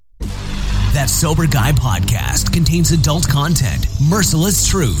That Sober Guy podcast contains adult content, merciless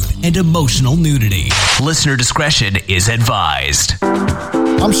truth, and emotional nudity. Listener discretion is advised.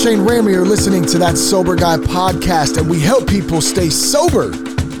 I'm Shane Ramey. You're listening to That Sober Guy podcast, and we help people stay sober.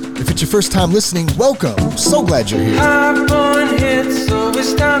 If it's your first time listening, welcome. I'm so glad you're here.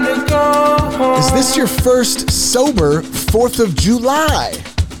 Is this your first sober 4th of July?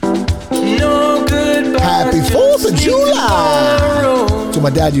 Happy 4th of July! That's what my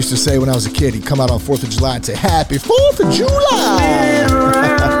dad used to say when I was a kid. He'd come out on 4th of July and say, Happy 4th of July!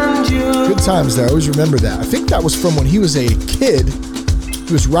 Good times there. I always remember that. I think that was from when he was a kid.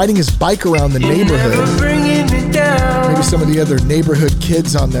 He was riding his bike around the neighborhood. Maybe some of the other neighborhood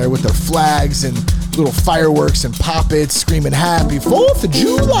kids on there with their flags and little fireworks and poppets screaming, Happy 4th of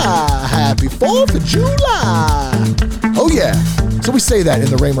July! Happy 4th of July! Oh yeah. So we say that in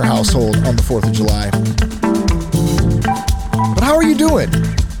the Raymer household on the 4th of July. But how are you doing?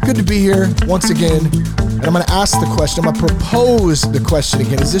 Good to be here once again. And I'm going to ask the question. I'm going to propose the question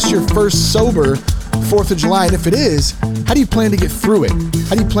again. Is this your first sober 4th of July? And if it is, how do you plan to get through it?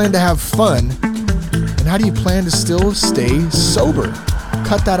 How do you plan to have fun? And how do you plan to still stay sober?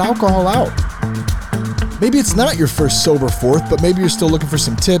 Cut that alcohol out. Maybe it's not your first sober 4th, but maybe you're still looking for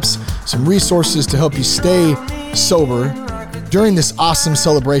some tips, some resources to help you stay sober during this awesome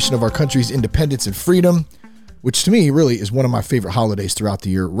celebration of our country's independence and freedom, which to me really is one of my favorite holidays throughout the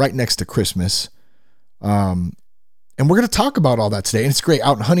year, right next to Christmas. And we're going to talk about all that today. And it's great.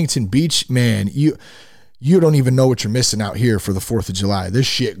 Out in Huntington Beach, man, you don't even know what you're missing out here for the 4th of July. This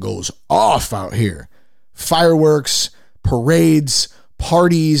shit goes off out here. Fireworks, parades,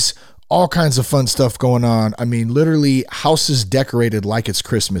 parties, all kinds of fun stuff going on. I mean, literally houses decorated like it's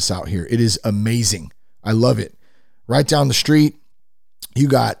Christmas out here. It is amazing. I love it. Right down the street, you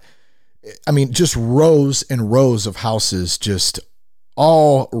got, just rows and rows of houses, just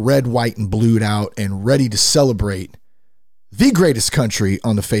all red, white, and blued out and ready to celebrate the greatest country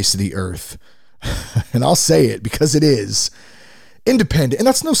on the face of the earth. And I'll say it because it is independent. And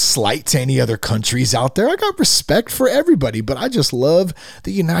that's no slight to any other countries out there. I got respect for everybody, but I just love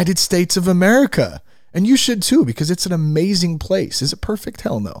the United States of America. And you should too, because it's an amazing place. Is it perfect?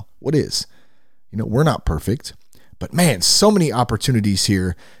 Hell no. What is? We're not perfect. But man, so many opportunities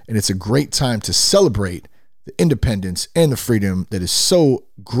here, and it's a great time to celebrate the independence and the freedom that has so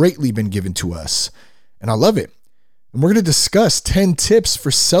greatly been given to us. And I love it. And we're going to discuss 10 tips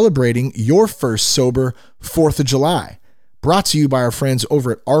for celebrating your first sober 4th of July, brought to you by our friends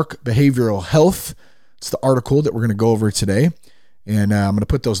over at ARC Behavioral Health. It's the article that we're going to go over today. And I'm going to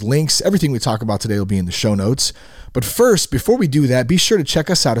put those links. Everything we talk about today will be in the show notes. But first, before we do that, be sure to check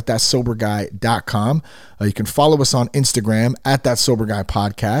us out at thatsoberguy.com. You can follow us on Instagram at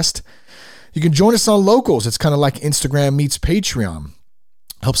thatsoberguypodcast. You can join us on Locals. It's kind of like Instagram meets Patreon.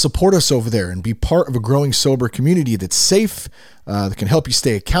 Help support us over there and be part of a growing sober community that's safe, that can help you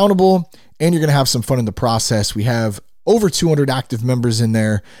stay accountable, and you're going to have some fun in the process. We have over 200 active members in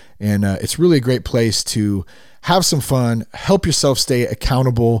there, and it's really a great place to have some fun, help yourself stay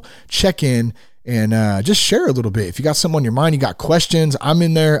accountable, check in, and just share a little bit. If you got something on your mind, you got questions, I'm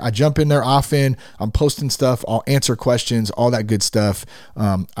in there. I jump in there often. I'm posting stuff. I'll answer questions, all that good stuff.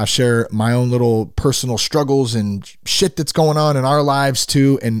 I share my own little personal struggles and shit that's going on in our lives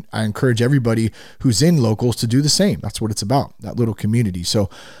too. And I encourage everybody who's in Locals to do the same. That's what it's about, that little community. So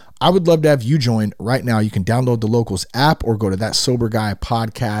I would love to have you join right now. You can download the Locals app or go to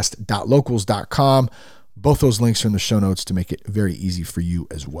thatsoberguypodcast.locals.com. Both those links are in the show notes to make it very easy for you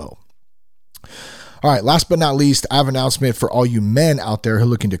as well. All right, last but not least, I have an announcement for all you men out there who are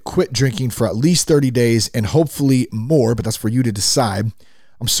looking to quit drinking for at least 30 days and hopefully more, but that's for you to decide.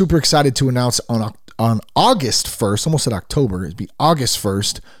 I'm super excited to announce on August 1st, almost at October, it'd be August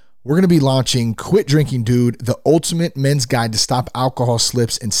 1st, we're going to be launching Quit Drinking Dude, the ultimate men's guide to stop alcohol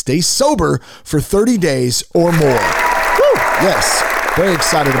slips and stay sober for 30 days or more. Woo! Yes, very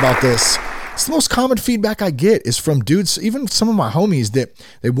excited about this. It's the most common feedback I get is from dudes, even some of my homies, that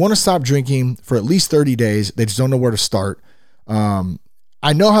they want to stop drinking for at least 30 days. They just don't know where to start. I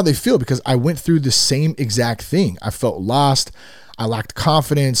know how they feel because I went through the same exact thing. I felt lost. I lacked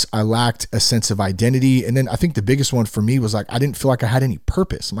confidence. I lacked a sense of identity. And then I think the biggest one for me was like, I didn't feel like I had any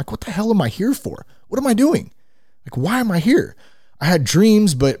purpose. I'm like, what the hell am I here for? What am I doing? Like, why am I here? I had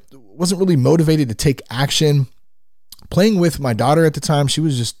dreams, but wasn't really motivated to take action. Playing with my daughter at the time, she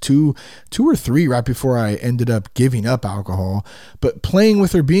was just two or three right before I ended up giving up alcohol. But playing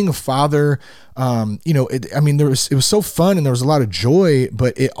with her, being a father, it was so fun and there was a lot of joy,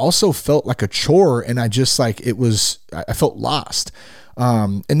 but it also felt like a chore. And I felt lost.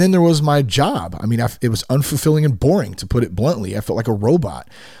 And then there was my job. I mean, it was unfulfilling and boring, to put it bluntly. I felt like a robot.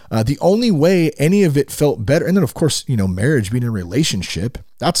 The only way any of it felt better, and then of course, marriage, being in a relationship,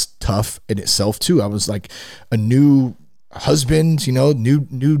 that's tough in itself too. I was like a new husband,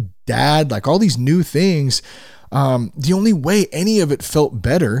 new dad, like all these new things. The only way any of it felt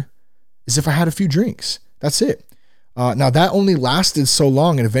better is if I had a few drinks. That's it. Now that only lasted so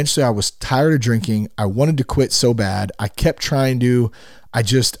long, and eventually I was tired of drinking. I wanted to quit so bad. I kept trying to.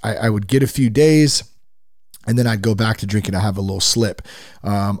 I would get a few days, and then I'd go back to drinking. I'd have a little slip.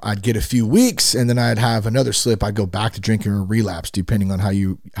 I'd get a few weeks, and then I'd have another slip. I'd go back to drinking or relapse, depending on how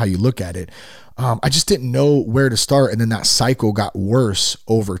you look at it. I just didn't know where to start, and then that cycle got worse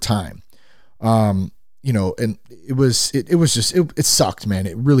over time. And it sucked, man.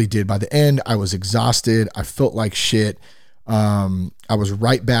 It really did. By the end, I was exhausted. I felt like shit. I was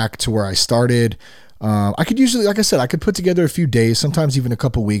right back to where I started. I could usually, like I said, I could put together a few days, sometimes even a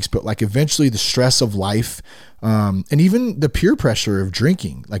couple weeks, but like eventually the stress of life, and even the peer pressure of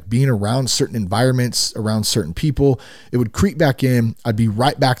drinking, like being around certain environments, around certain people, it would creep back in. I'd be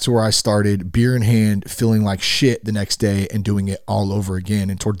right back to where I started, beer in hand, feeling like shit the next day and doing it all over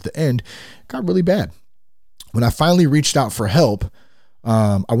again. And towards the end, it got really bad. When I finally reached out for help,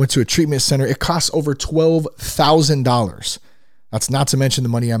 I went to a treatment center. It cost over $12,000. That's not to mention the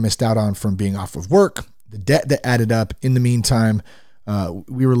money I missed out on from being off of work, the debt that added up. In the meantime,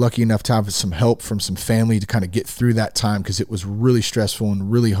 we were lucky enough to have some help from some family to kind of get through that time, because it was really stressful and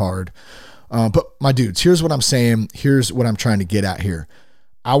really hard. But my dudes, here's what I'm saying. Here's what I'm trying to get at here.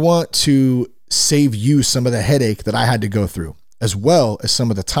 I want to save you some of the headache that I had to go through, as well as some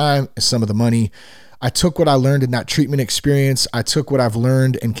of the time and some of the money. I took what I learned in that treatment experience. I took what I've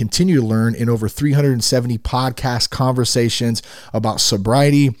learned and continue to learn in over 370 podcast conversations about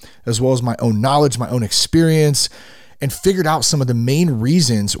sobriety, as well as my own knowledge, my own experience, and figured out some of the main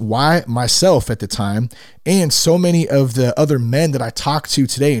reasons why myself at the time and so many of the other men that I talk to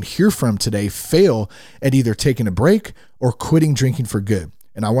today and hear from today fail at either taking a break or quitting drinking for good.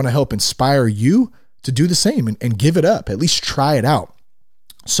 And I want to help inspire you to do the same and give it up, at least try it out.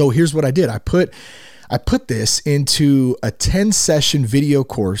 So here's what I did. I put this into a 10-session video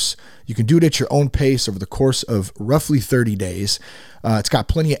course. You can do it at your own pace over the course of roughly 30 days. It's got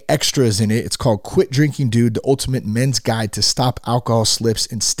plenty of extras in it. It's called Quit Drinking Dude, the Ultimate Men's Guide to Stop Alcohol Slips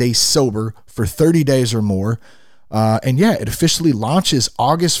and Stay Sober for 30 days or more. And yeah, it officially launches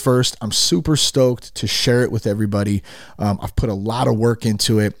August 1st. I'm super stoked to share it with everybody. I've put a lot of work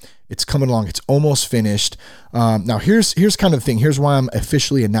into it. It's coming along. It's almost finished. Now here's kind of the thing. Here's why I'm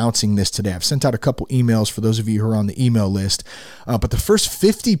officially announcing this today. I've sent out a couple emails for those of you who are on the email list. But the first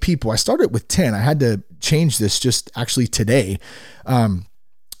 50 people, I started with 10. I had to change this just actually today.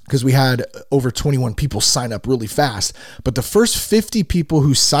 Because we had over 21 people sign up really fast. But the first 50 people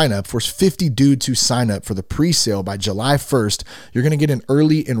who sign up, first 50 dudes who sign up for the pre-sale by July 1st, you're going to get an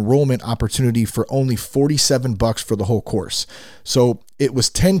early enrollment opportunity for only $47 for the whole course. So it was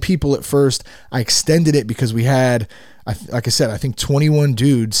 10 people at first. I extended it because we had, like I said, I think 21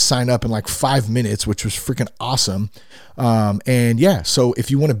 dudes sign up in like 5 minutes, which was freaking awesome. And yeah, so if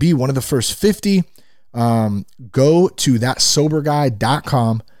you want to be one of the first 50, go to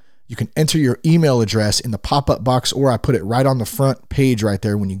thatsoberguy.com. You can enter your email address in the pop-up box, or I put it right on the front page right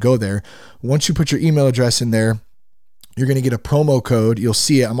there when you go there. Once you put your email address in there, you're going to get a promo code. You'll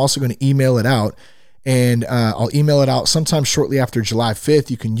see it. I'm also going to email it out, and I'll email it out sometime shortly after July 5th.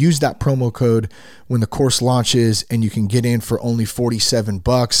 You can use that promo code when the course launches, and you can get in for only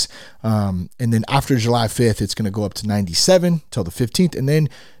 $47. And then after July 5th, it's going to go up to $97 till the 15th. And then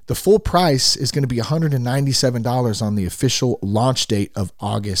the full price is going to be $197 on the official launch date of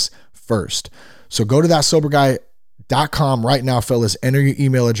August 1st. So go to thatsoberguy.com right now, fellas. Enter your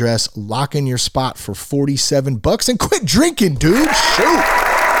email address, lock in your spot for $47, and quit drinking, dude. Shoot.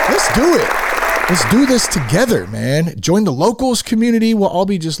 Let's do it. Let's do this together, man. Join the locals community. We'll all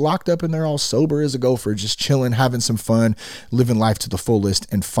be just locked up in there all sober as a gopher, just chilling, having some fun, living life to the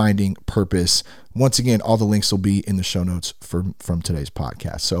fullest, and finding purpose. Once again, all the links will be in the show notes from today's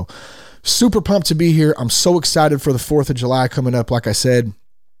podcast. So super pumped to be here. I'm so excited for the 4th of July coming up. Like I said,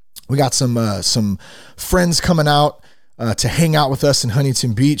 we got some friends coming out to hang out with us in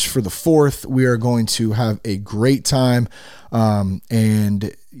Huntington Beach for the 4th. We are going to have a great time.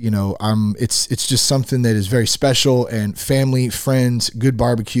 And you know, it's just something that is very special, and family, friends, good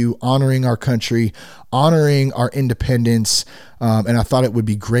barbecue, honoring our country, honoring our independence. And I thought it would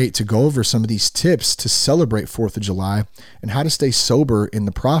be great to go over some of these tips to celebrate 4th of July and how to stay sober in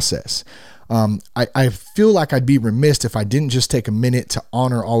the process. I feel like I'd be remiss if I didn't just take a minute to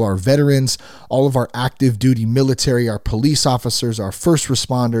honor all our veterans, all of our active duty military, our police officers, our first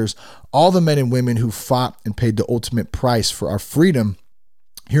responders, all the men and women who fought and paid the ultimate price for our freedom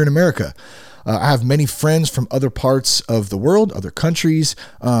here in America. I have many friends from other parts of the world, other countries.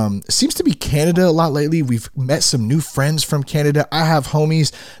 It seems to be Canada a lot lately. We've met some new friends from Canada. I have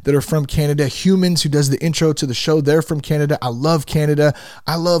homies that are from Canada. Humans, who does the intro to the show, they're from Canada. I love Canada.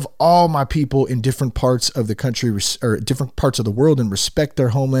 I love all my people in different parts of the country or different parts of the world and respect their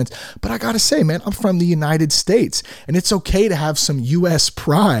homelands. But I got to say, man, I'm from the United States, and it's okay to have some U.S.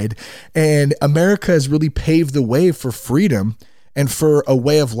 pride. And America has really paved the way for freedom and for a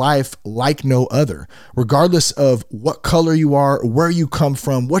way of life like no other. Regardless of what color you are, where you come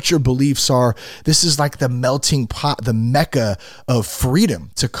from, what your beliefs are, this is like the melting pot, the mecca of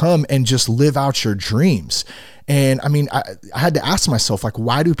freedom to come and just live out your dreams. And I mean, I had to ask myself, like,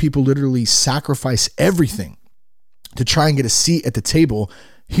 why do people literally sacrifice everything to try and get a seat at the table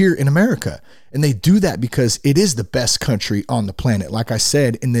here in America? And they do that because it is the best country on the planet, like I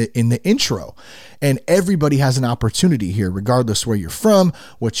said in the intro. And everybody has an opportunity here, regardless where you're from,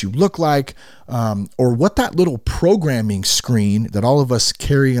 what you look like, or what that little programming screen that all of us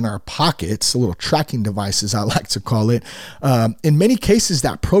carry in our pockets, a little tracking devices, I like to call it. In many cases,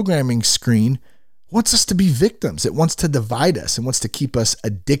 that programming screen wants us to be victims. It wants to divide us. It wants to keep us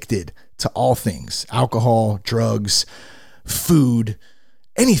addicted to all things: alcohol, drugs, food,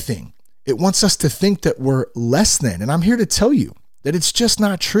 anything. It wants us to think that we're less than. And I'm here to tell you that it's just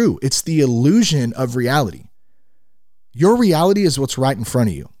not true. It's the illusion of reality. Your reality is what's right in front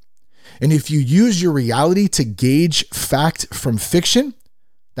of you. And if you use your reality to gauge fact from fiction,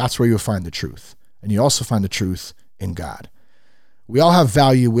 that's where you'll find the truth. And you also find the truth in God. We all have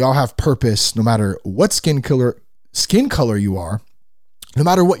value. We all have purpose, no matter what skin color you are, no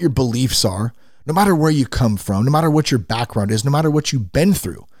matter what your beliefs are, no matter where you come from, no matter what your background is, no matter what you've been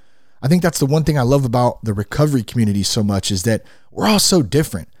through. I think that's the one thing I love about the recovery community so much, is that we're all so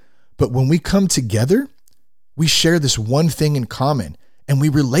different. But when we come together, we share this one thing in common and we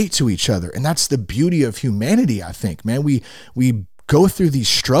relate to each other. And that's the beauty of humanity, I think, man. We go through these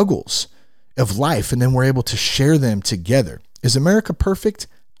struggles of life and then we're able to share them together. Is America perfect?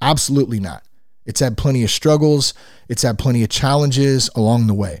 Absolutely not. It's had plenty of struggles. It's had plenty of challenges along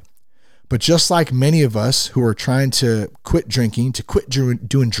the way. But just like many of us who are trying to quit drinking, to quit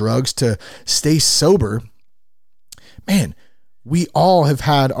doing drugs, to stay sober, man, we all have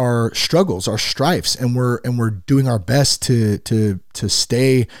had our struggles, our strifes, and we're doing our best to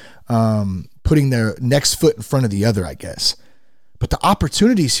stay putting their next foot in front of the other, I guess. But the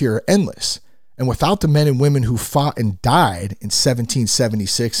opportunities here are endless. And without the men and women who fought and died in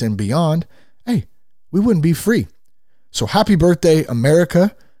 1776 and beyond, hey, we wouldn't be free. So happy birthday,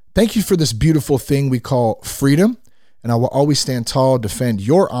 America. Thank you for this beautiful thing we call freedom. And I will always stand tall, defend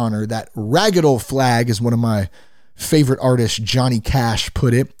your honor. That ragged old flag, is one of my favorite artists, Johnny Cash,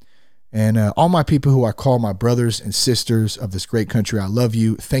 put it. And all my people who I call my brothers and sisters of this great country, I love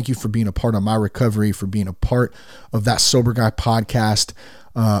you. Thank you for being a part of my recovery, for being a part of that Sober Guy podcast.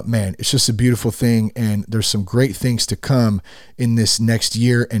 Man, it's just a beautiful thing. And there's some great things to come in this next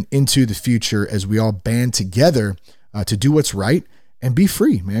year and into the future as we all band together to do what's right and be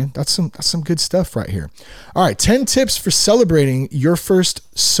free, man. That's some good stuff right here. All right, 10 tips for celebrating your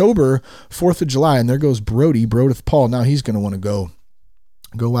first sober 4th of July. And there goes Brody, Brodeth Paul. Now he's going to want to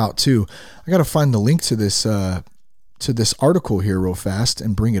go out too. I got to find the link to this article here real fast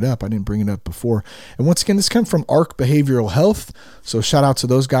and bring it up. I didn't bring it up before. And once again, this comes from ARC Behavioral Health. So shout out to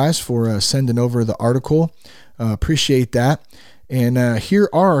those guys for sending over the article. Appreciate that. And here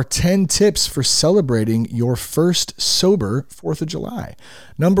are 10 tips for celebrating your first sober 4th of July.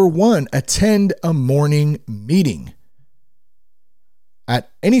 Number 1, attend a morning meeting.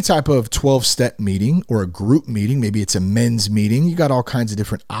 At any type of 12-step meeting or a group meeting, maybe it's a men's meeting, you got all kinds of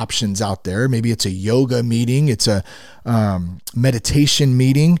different options out there. Maybe it's a yoga meeting, it's a meditation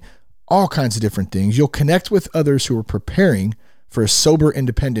meeting, all kinds of different things. You'll connect with others who are preparing for a sober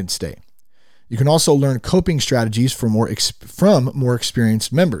Independence Day. You can also learn coping strategies from more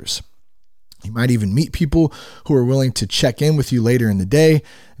experienced members. You might even meet people who are willing to check in with you later in the day.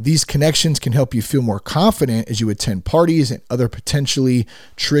 These connections can help you feel more confident as you attend parties and other potentially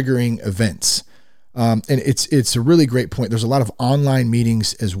triggering events. And it's a really great point. There's a lot of online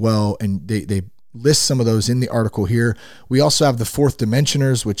meetings as well, and they list some of those in the article here. We also have the Fourth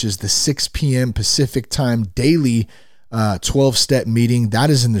Dimensioners, which is the 6 p.m. Pacific time daily 12-step meeting. That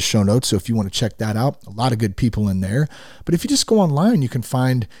is in the show notes. So if you want to check that out, a lot of good people in there. But if you just go online, you can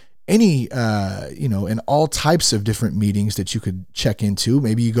find any, and all types of different meetings that you could check into.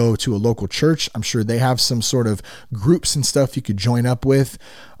 Maybe you go to a local church. I'm sure they have some sort of groups and stuff you could join up with.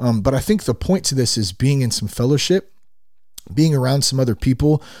 But I think the point to this is being in some fellowship, being around some other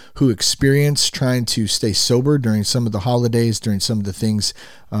people who experience trying to stay sober during some of the holidays, during some of the things,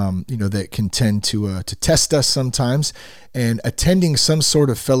 that can tend to test us sometimes, and attending some sort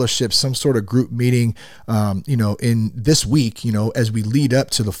of fellowship, some sort of group meeting, in this week, as we lead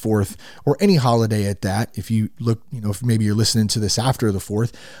up to the 4th or any holiday at that. If you look, if maybe you're listening to this after the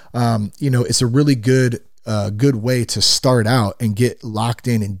 4th, it's a really good way to start out and get locked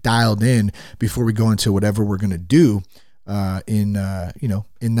in and dialed in before we go into whatever we're going to do in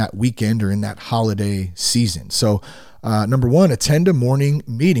that weekend or in that holiday season. So, number one, attend a morning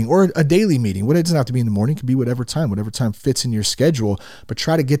meeting or a daily meeting. It doesn't have to be in the morning. It could be whatever time fits in your schedule, but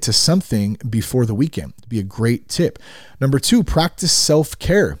try to get to something before the weekend. It'd be a great tip. Number two, practice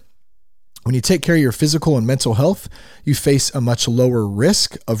self-care. When you take care of your physical and mental health, you face a much lower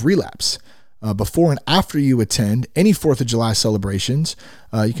risk of relapse. Before and after you attend any 4th of July celebrations,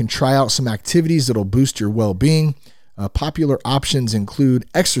 you can try out some activities that'll boost your well-being. Popular options include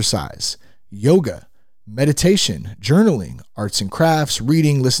exercise, yoga, meditation, journaling, arts and crafts,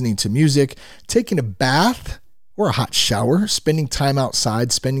 reading, listening to music, taking a bath or a hot shower, spending time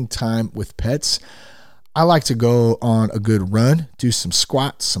outside, spending time with pets. I like to go on a good run, do some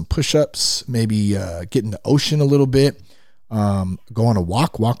squats, some push-ups, maybe get in the ocean a little bit, go on a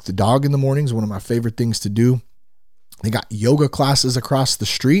walk the dog in the mornings, one of my favorite things to do. They got yoga classes across the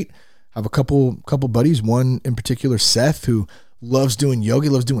street. I have a couple buddies, one in particular, Seth, who loves doing yoga. He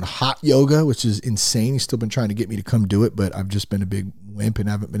loves doing hot yoga, which is insane. He's still been trying to get me to come do it, but I've just been a big wimp and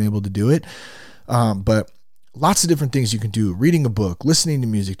haven't been able to do it. But lots of different things you can do. Reading a book, listening to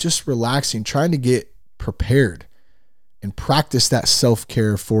music, just relaxing, trying to get prepared and practice that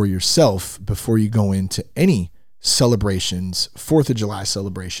self-care for yourself before you go into any celebrations, 4th of July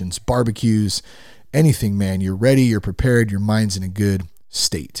celebrations, barbecues, anything, man. You're ready, you're prepared, your mind's in a good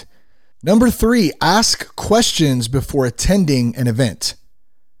state. Number 3, ask questions before attending an event.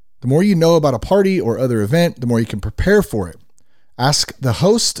 The more you know about a party or other event, the more you can prepare for it. Ask the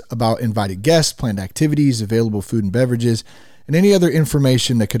host about invited guests, planned activities, available food and beverages, and any other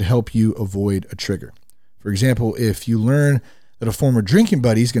information that could help you avoid a trigger. For example, if you learn that a former drinking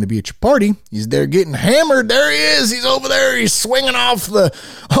buddy is going to be at your party, he's there getting hammered. There he is. He's over there. He's swinging off the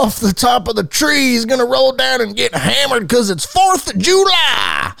top of the tree. He's going to roll down and get hammered because it's 4th of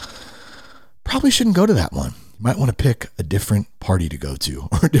July. Probably shouldn't go to that one. You might want to pick a different party to go to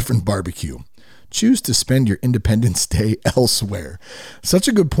or a different barbecue. Choose to spend your Independence Day elsewhere. Such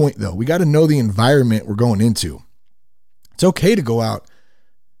a good point, though. We got to know the environment we're going into. It's okay to go out,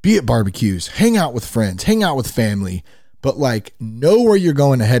 be at barbecues, hang out with friends, hang out with family, but know where you're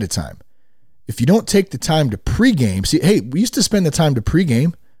going ahead of time. If you don't take the time to pregame, we used to spend the time to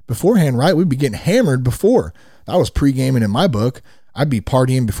pregame beforehand, right? We'd be getting hammered before. That was pregaming in my book. I'd be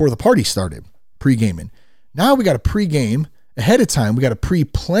partying before the party started, pre-gaming. Now we got to pre-game ahead of time. We got to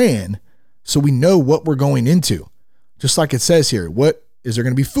pre-plan so we know what we're going into. Just like it says here, what is there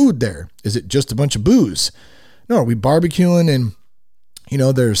going to be food there? Is it just a bunch of booze? No, are we barbecuing and,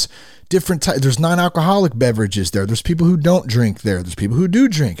 there's different types. There's non-alcoholic beverages there. There's people who don't drink there. There's people who do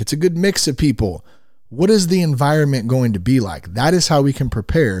drink. It's a good mix of people. What is the environment going to be like? That is how we can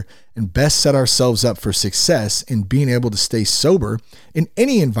prepare and best set ourselves up for success in being able to stay sober in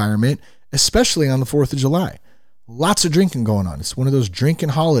any environment, especially on the 4th of July. Lots of drinking going on. It's one of those drinking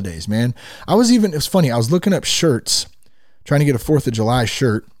holidays, man. It was funny. I was looking up shirts, trying to get a 4th of July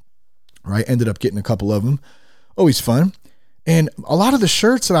shirt, right? Ended up getting a couple of them. Always fun. And a lot of the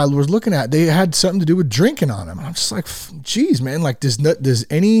shirts that I was looking at, they had something to do with drinking on them. And I'm just like, geez, man,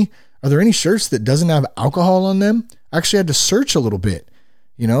 are there any shirts that doesn't have alcohol on them? I actually had to search a little bit,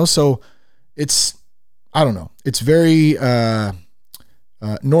 so I don't know. It's very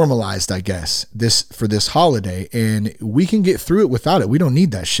normalized, I guess, for this holiday, and we can get through it without it. We don't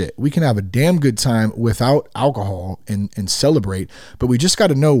need that shit. We can have a damn good time without alcohol and celebrate, but we just got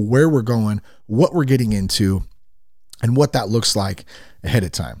to know where we're going, what we're getting into, and what that looks like ahead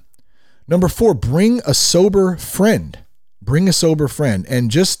of time. Number 4, bring a sober friend. Bring a sober friend.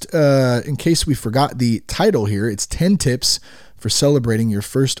 And just in case we forgot the title here, it's 10 tips for celebrating your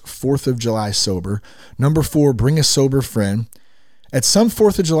first 4th of July sober. Number 4, bring a sober friend. At some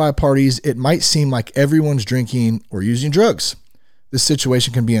 4th of July parties, it might seem like everyone's drinking or using drugs. This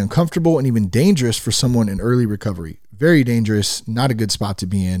situation can be uncomfortable and even dangerous for someone in early recovery. Very dangerous, not a good spot to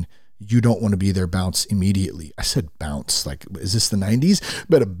be in. you don't want to be there, bounce immediately. I said bounce. Like, is this the 90s?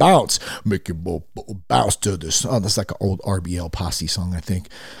 Better bounce. Make your bounce to this. Oh, that's like an old RBL Posse song, I think.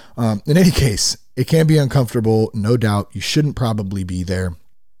 In any case, it can be uncomfortable. No doubt. You shouldn't probably be there.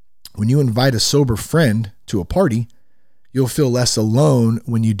 When you invite a sober friend to a party, you'll feel less alone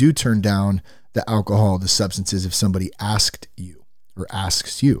when you do turn down the alcohol, the substances, if somebody asked you or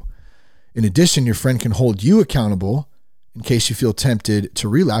asks you. In addition, your friend can hold you accountable. In case you feel tempted to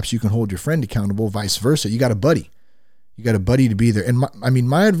relapse, you can hold your friend accountable, vice versa. You got a buddy. You got a buddy to be there. And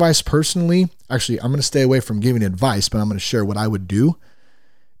my advice personally, actually, I'm going to stay away from giving advice, but I'm going to share what I would do,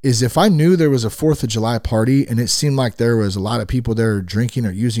 is if I knew there was a 4th of July party and it seemed like there was a lot of people there drinking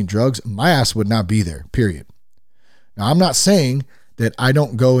or using drugs, my ass would not be there, period. Now, I'm not saying that I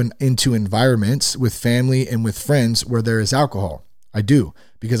don't go into environments with family and with friends where there is alcohol. I do,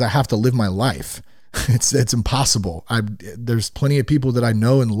 because I have to live my life. It's impossible. There's plenty of people that I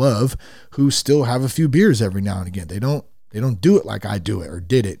know and love who still have a few beers every now and again. They don't do it like I do it or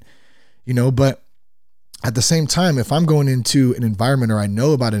did it, but at the same time, if I'm going into an environment or I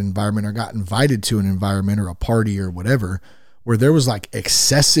know about an environment or got invited to an environment or a party or whatever, where there was like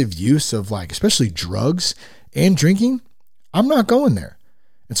excessive use of like, especially drugs and drinking, I'm not going there.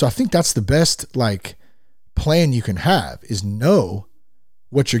 And so I think that's the best like plan you can have, is know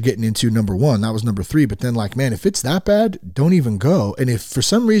what you're getting into. Number one, that was number 3. But then like, man, if it's that bad, don't even go. And if for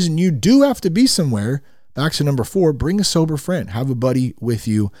some reason you do have to be somewhere, back to number 4, bring a sober friend, have a buddy with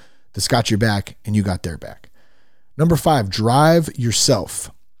you that's got your back and you got their back. Number 5, drive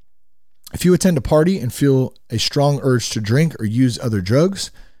yourself. If you attend a party and feel a strong urge to drink or use other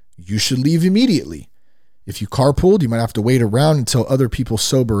drugs, you should leave immediately. If you carpooled, you might have to wait around until other people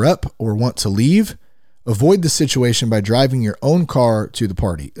sober up or want to leave. Avoid the situation by driving your own car to the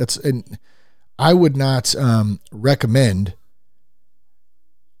party. I would not recommend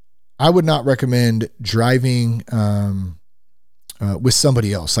driving with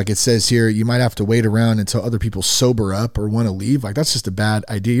somebody else. Like it says here, you might have to wait around until other people sober up or want to leave. Like that's just a bad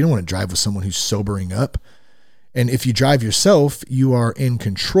idea. You don't want to drive with someone who's sobering up. And if you drive yourself, you are in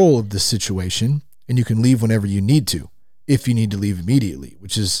control of the situation and you can leave whenever you need to, if you need to leave immediately,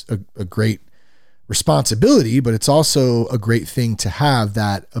 which is a great responsibility, but it's also a great thing to have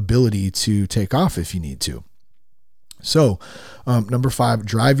that ability to take off if you need to. So, number 5,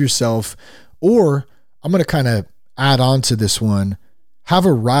 drive yourself, or I'm going to kind of add on to this one, have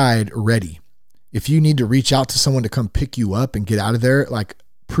a ride ready. If you need to reach out to someone to come pick you up and get out of there, like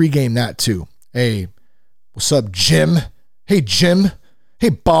pregame that too. Hey, what's up, Jim? Hey, Jim. Hey,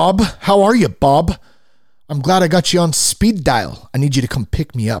 Bob. How are you, Bob? I'm glad I got you on speed dial. I need you to come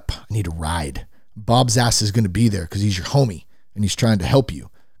pick me up. I need a ride. Bob's ass is going to be there because he's your homie and he's trying to help you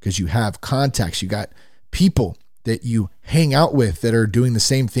because you have contacts. You got people that you hang out with that are doing the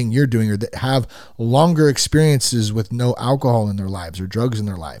same thing you're doing or that have longer experiences with no alcohol in their lives or drugs in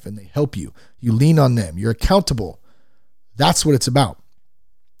their life, and they help you. You lean on them. You're accountable. That's what it's about.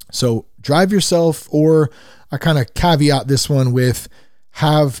 So drive yourself, or I kind of caveat this one with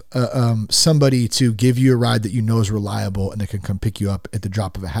have somebody to give you a ride that you know is reliable and that can come pick you up at the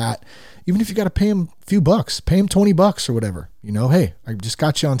drop of a hat. Even if you got to pay them a few bucks, pay them $20 or whatever, hey, I just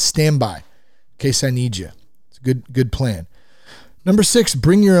got you on standby in case I need you. It's a good plan. Number 6,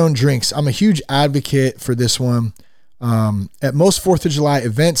 bring your own drinks. I'm a huge advocate for this one. At most 4th of July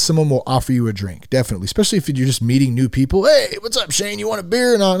events, someone will offer you a drink. Definitely. Especially if you're just meeting new people. Hey, what's up, Shane? You want a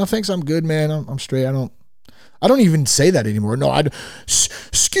beer? No, thanks. I'm good, man. I'm straight. I don't even say that anymore. No,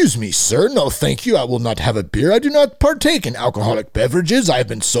 excuse me, sir. No, thank you. I will not have a beer. I do not partake in alcoholic beverages. I have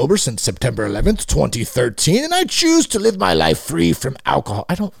been sober since September 11th, 2013, and I choose to live my life free from alcohol.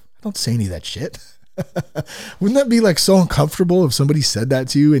 I don't say any of that shit. Wouldn't that be like so uncomfortable if somebody said that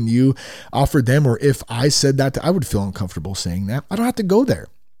to you and you offered them, or if I said that, I would feel uncomfortable saying that. I don't have to go there.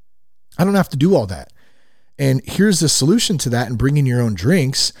 I don't have to do all that. And here's the solution to that and bringing your own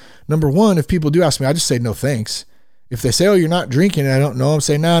drinks. Number 1, if people do ask me, I just say no thanks. If they say, oh, you're not drinking, and I don't know, I'm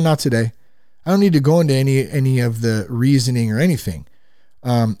saying, no, not today. I don't need to go into any of the reasoning or anything.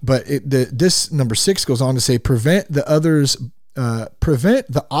 But this number 6 goes on to say, prevent the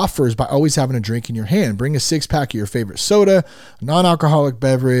offers by always having a drink in your hand. Bring a 6-pack of your favorite soda, a non-alcoholic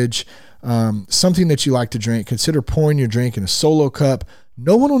beverage, something that you like to drink. Consider pouring your drink in a solo cup.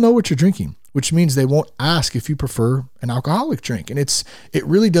 No one will know what you're drinking, which means they won't ask if you prefer an alcoholic drink. And it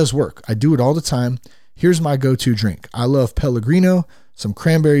really does work. I do it all the time. Here's my go-to drink. I love Pellegrino, some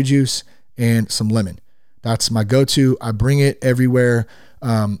cranberry juice, and some lemon. That's my go-to. I bring it everywhere.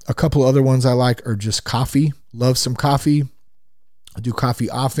 A couple other ones I like are just coffee. Love some coffee. I do coffee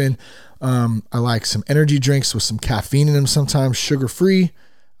often. I like some energy drinks with some caffeine in them sometimes, sugar-free.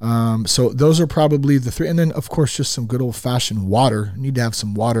 So those are probably the three. And then of course, just some good old fashioned water. You need to have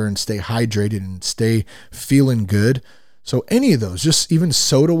some water and stay hydrated and stay feeling good. So any of those, just even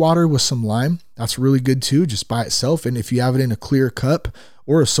soda water with some lime, that's really good too, just by itself. And if you have it in a clear cup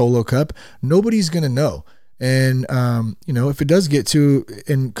or a solo cup, nobody's going to know. And, if it does get too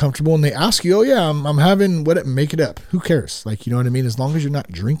uncomfortable and they ask you, oh yeah, I'm having make it up. Who cares? Like, you know what I mean? As long as you're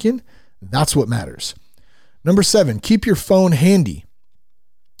not drinking, that's what matters. Number 7, keep your phone handy.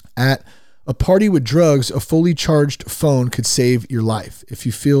 At a party with drugs, a fully charged phone could save your life. If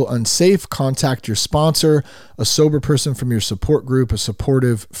you feel unsafe, contact your sponsor, a sober person from your support group, a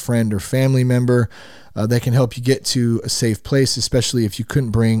supportive friend or family member that can help you get to a safe place, especially if you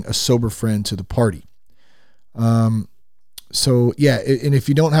couldn't bring a sober friend to the party. So yeah, and if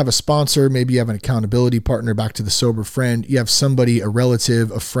you don't have a sponsor, maybe you have an accountability partner, back to the sober friend, you have somebody, a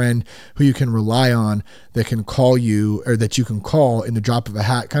relative, a friend who you can rely on that can call you, or that you can call in the drop of a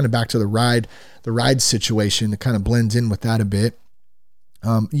hat, kind of back to the ride situation that kind of blends in with that a bit.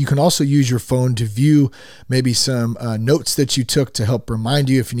 You can also use your phone to view maybe some notes that you took to help remind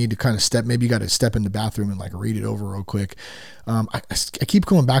you if you need to kind of maybe you got to step in the bathroom and like read it over real quick. I keep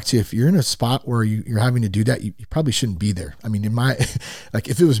going back to, if you're in a spot where you're having to do that, you probably shouldn't be there. I mean, like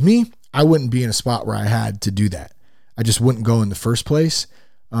if it was me, I wouldn't be in a spot where I had to do that. I just wouldn't go in the first place.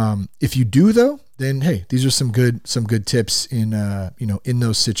 If you do though, then hey, these are some good tips in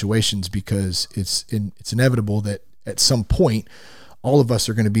those situations, because it's inevitable that at some point, all of us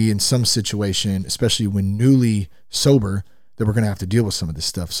are going to be in some situation, especially when newly sober, that we're going to have to deal with some of this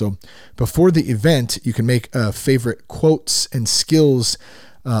stuff. So before the event, you can make a favorite quotes and skills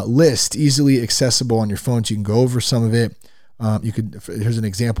list, easily accessible on your phone. So you can go over some of it. Here's an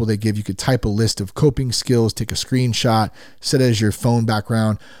example they give. You could type a list of coping skills, take a screenshot, set it as your phone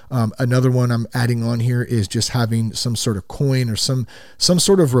background. Another one I'm adding on here is just having some sort of coin or some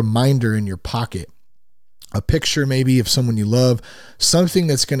sort of reminder in your pocket. A picture maybe of someone you love, something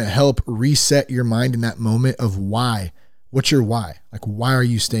that's going to help reset your mind in that moment of why. What's your why? Like, why are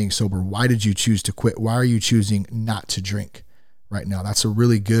you staying sober? Why did you choose to quit? Why are you choosing not to drink right now? That's a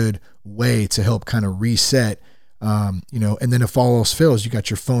really good way to help kind of reset, and then if all else fails, you got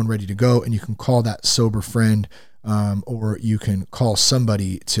your phone ready to go and you can call that sober friend, or you can call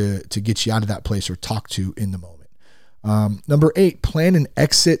somebody to get you out of that place or talk to in the moment. Number 8, plan an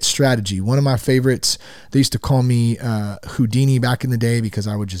exit strategy. One of my favorites, they used to call me Houdini back in the day because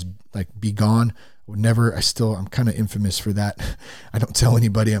I would just like be gone. I'm kind of infamous for that. I don't tell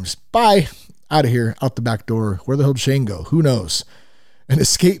anybody. I'm just bye, out of here, out the back door. Where the hell did Shane go? Who knows? An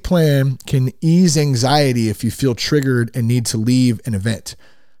escape plan can ease anxiety if you feel triggered and need to leave an event.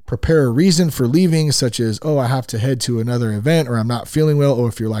 Prepare a reason for leaving, such as, oh, I have to head to another event, or I'm not feeling well. Or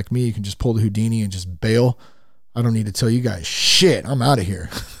if you're like me, you can just pull the Houdini and just bail. I don't need to tell you guys shit. I'm out of here.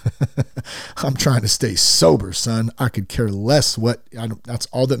 I'm trying to stay sober, son. I could care less that's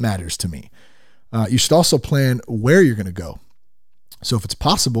all that matters to me. You should also plan where you're going to go. So if it's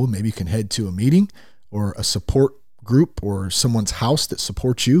possible, maybe you can head to a meeting or a support group or someone's house that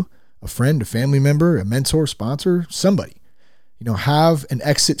supports you, a friend, a family member, a mentor, sponsor, somebody. Have an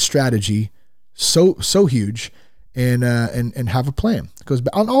exit strategy so huge and have a plan. Because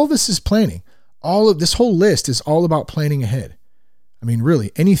all this is planning. All of this whole list is all about planning ahead. I mean,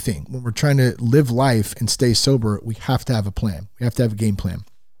 really, anything, when we're trying to live life and stay sober, we have to have a plan. We have to have a game plan.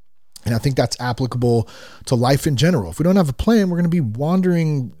 And I think that's applicable to life in general. If we don't have a plan, we're going to be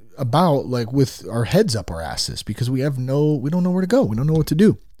wandering about like with our heads up our asses because we don't know where to go. We don't know what to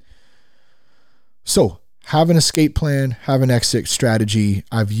do. So have an escape plan, have an exit strategy.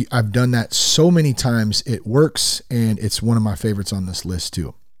 I've done that so many times. It works. And it's one of my favorites on this list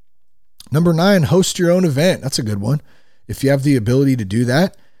too. Number 9, host your own event. That's a good one. If you have the ability to do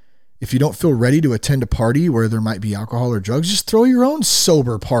that, if you don't feel ready to attend a party where there might be alcohol or drugs, just throw your own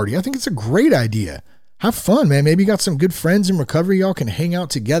sober party. I think it's a great idea. Have fun, man. Maybe you got some good friends in recovery. Y'all can hang out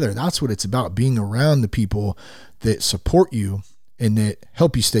together. That's what it's about, being around the people that support you and that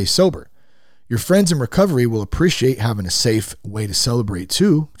help you stay sober. Your friends in recovery will appreciate having a safe way to celebrate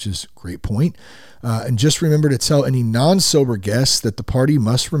too, which is a great point. And just remember to tell any non-sober guests that the party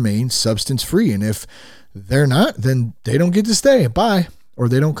must remain substance-free. And if they're not, then they don't get to stay. Bye. Or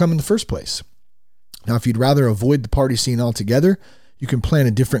they don't come in the first place. Now, if you'd rather avoid the party scene altogether, you can plan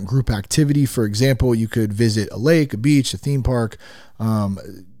a different group activity. For example, you could visit a lake, a beach, a theme park,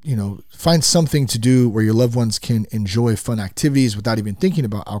 find something to do where your loved ones can enjoy fun activities without even thinking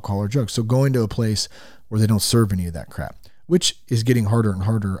about alcohol or drugs. So going to a place where they don't serve any of that crap, which is getting harder and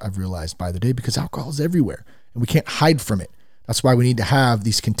harder, I've realized by the day, because alcohol is everywhere and we can't hide from it. That's why we need to have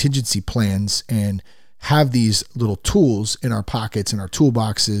these contingency plans and have these little tools in our pockets, in our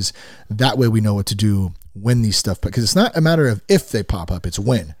toolboxes. That way we know what to do when these stuff, because it's not a matter of if they pop up, it's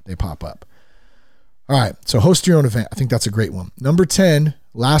when they pop up. All right, so host your own event. I think that's a great one. Number 10,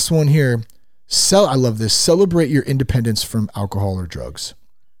 last one here. I love this. Celebrate your independence from alcohol or drugs.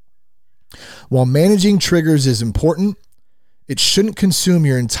 While managing triggers is important, it shouldn't consume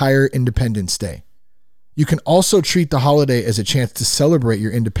your entire Independence Day. You can also treat the holiday as a chance to celebrate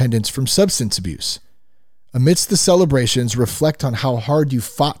your independence from substance abuse. Amidst the celebrations, reflect on how hard you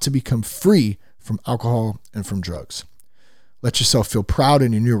fought to become free from alcohol and from drugs. Let yourself feel proud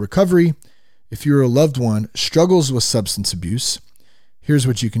in your new recovery. If you're a loved one struggles with substance abuse, here's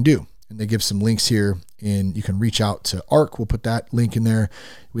what you can do. And they give some links here, and you can reach out to ARC. We'll put that link in there.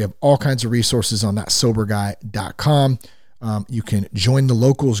 We have all kinds of resources on thatsoberguy.com. You can join the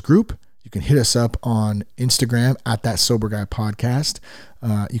locals group. You can hit us up on Instagram at That Sober Guy Podcast.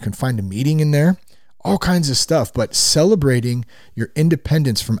 You can find a meeting in there, all kinds of stuff. But celebrating your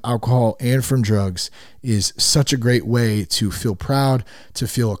independence from alcohol and from drugs is such a great way to feel proud, to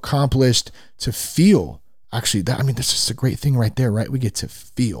feel accomplished, to feel actually that. I mean, that's just a great thing right there, right? We get to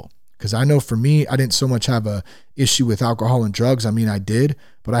feel. Because I know for me, I didn't so much have a issue with alcohol and drugs. I mean, I did,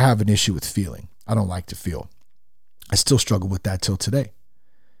 but I have an issue with feeling. I don't like to feel. I still struggle with that till today.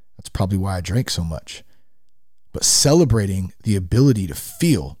 That's probably why I drank so much. But celebrating the ability to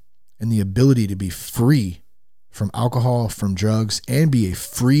feel and the ability to be free from alcohol, from drugs, and be a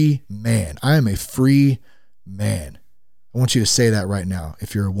free man. I am a free man. I want you to say that right now.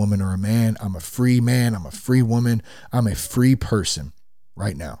 If you're a woman or a man, I'm a free man. I'm a free woman. I'm a free person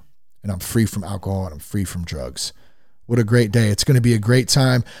right now. And I'm free from alcohol and I'm free from drugs. What a great day. It's going to be a great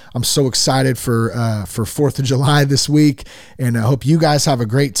time. I'm so excited for 4th of July this week, and I hope you guys have a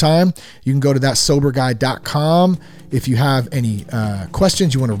great time. You can go to thatsoberguy.com. If you have any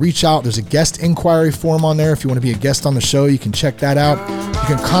questions, you want to reach out, there's a guest inquiry form on there. If you want to be a guest on the show, you can check that out.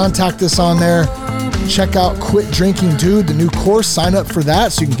 You can contact us on there. Check out Quit Drinking Dude, the new course. Sign up for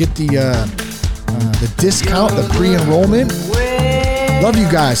that so you can get the discount, the pre-enrollment. Love you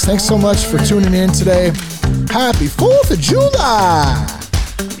guys. Thanks so much for tuning in today. Happy 4th of July.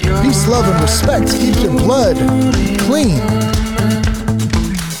 Peace, love, and respect. Keep your blood clean.